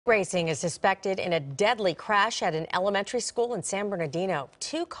Racing is suspected in a deadly crash at an elementary school in San Bernardino.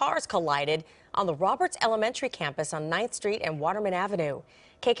 Two cars collided on the Roberts Elementary campus on 9th Street and Waterman Avenue.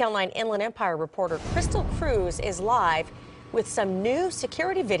 KCAL 9 Inland Empire reporter Cruz is live with some new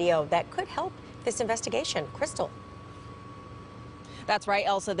security video that could help this investigation. Crystal. That's right,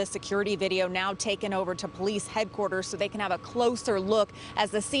 Elsa. This security video now taken over to police headquarters so they can have a closer look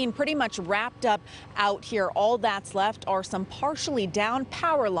as the scene pretty much wrapped up out here. All that's left are some partially down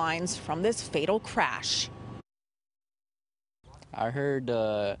power lines from this fatal crash. I heard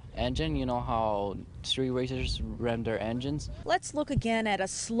engine, you know how street racers ram their engines? Let's look again at a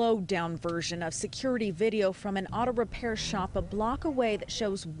slowed down version of security video from an auto repair shop a block away that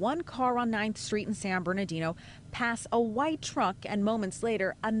shows one car on 9th Street in San Bernardino pass a white truck, and moments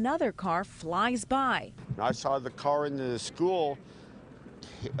later another car flies by. I saw the car in the school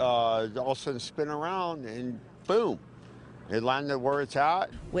all of a sudden spin around and boom. It landed where it's at.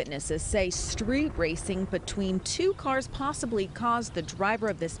 Witnesses say street racing between two cars possibly caused the driver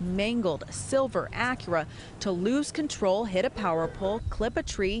of this mangled silver Acura to lose control, hit a power pole, clip a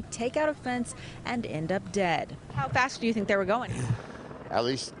tree, take out a fence, and end up dead. How fast do you think they were going? At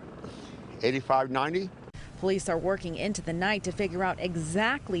least 85, 90. Police are working into the night to figure out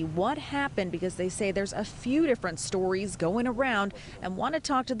exactly what happened because they say there's a few different stories going around and want to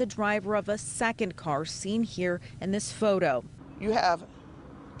talk to the driver of a second car seen here in this photo. You have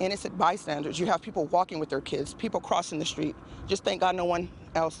innocent bystanders. You have people walking with their kids, people crossing the street. Just thank God no one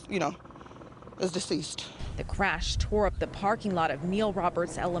else, is deceased. The crash tore up the parking lot of Neil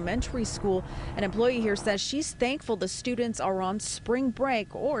Roberts Elementary School. An employee here says she's thankful the students are on spring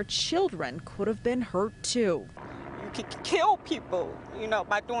break, or children could have been hurt too. You can kill people,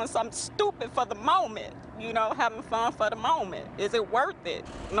 by doing something stupid for the moment, having fun for the moment. Is it worth it?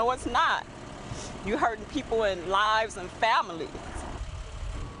 No, it's not. You're hurting people in lives and families.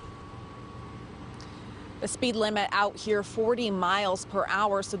 The speed limit out here 40 miles per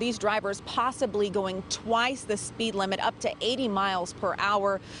hour, so these drivers possibly going twice the speed limit, up to 80 miles per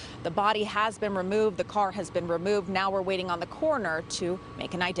hour. The body has been removed, the car has been removed. Now we're waiting on the coroner to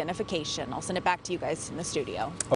make an identification. I'll send it back to you guys in the studio.